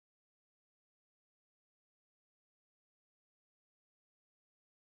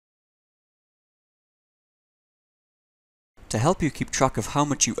To help you keep track of how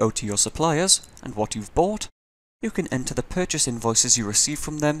much you owe to your suppliers and what you've bought, you can enter the purchase invoices you receive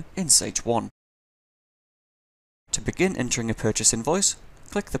from them in Sage 1. To begin entering a purchase invoice,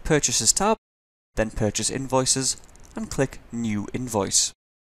 click the Purchases tab, then Purchase Invoices, and click New Invoice.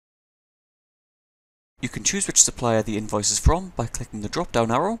 You can choose which supplier the invoice is from by clicking the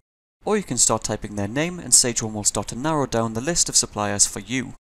drop-down arrow, or you can start typing their name and Sage 1 will start to narrow down the list of suppliers for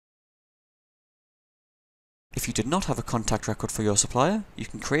you. If you did not have a contact record for your supplier, you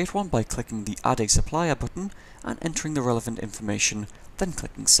can create one by clicking the Add a Supplier button and entering the relevant information, then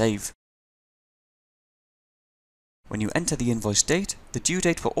clicking Save. When you enter the invoice date, the due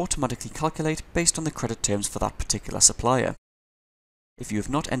date will automatically calculate based on the credit terms for that particular supplier. If you have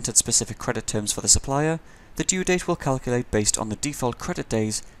not entered specific credit terms for the supplier, the due date will calculate based on the default credit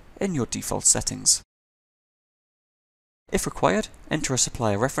days in your default settings. If required, enter a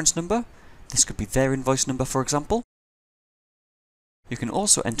supplier reference number. This could be their invoice number, for example. You can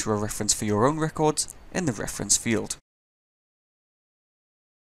also enter a reference for your own records in the reference field.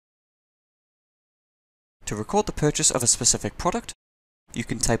 To record the purchase of a specific product, you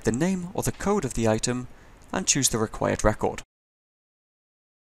can type the name or the code of the item and choose the required record.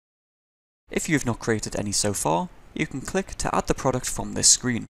 If you have not created any so far, you can click to add the product from this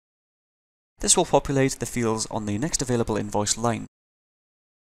screen. This will populate the fields on the next available invoice line.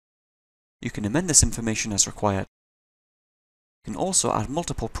 You can amend this information as required. You can also add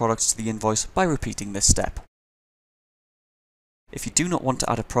multiple products to the invoice by repeating this step. If you do not want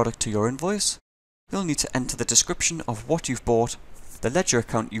to add a product to your invoice, you'll need to enter the description of what you've bought, the ledger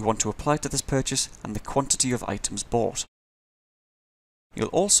account you want to apply to this purchase, and the quantity of items bought. You'll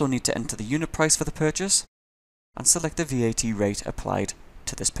also need to enter the unit price for the purchase, and select the VAT rate applied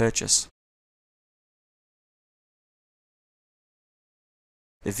to this purchase.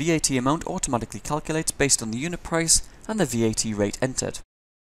 The VAT amount automatically calculates based on the unit price and the VAT rate entered.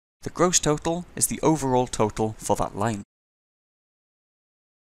 The gross total is the overall total for that line.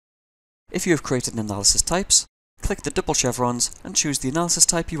 If you have created analysis types, click the double chevrons and choose the analysis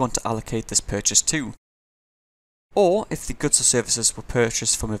type you want to allocate this purchase to. Or, if the goods or services were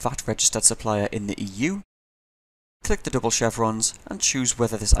purchased from a VAT-registered supplier in the EU, click the double chevrons and choose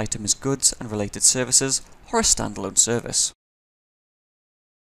whether this item is goods and related services or a standalone service.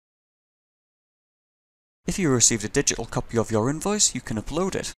 If you received a digital copy of your invoice, you can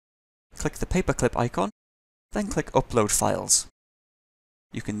upload it. Click the paperclip icon, then click Upload Files.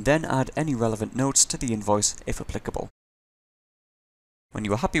 You can then add any relevant notes to the invoice if applicable. When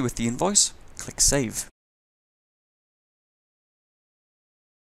you are happy with the invoice, click Save.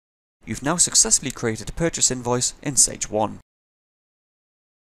 You've now successfully created a purchase invoice in Sage 1.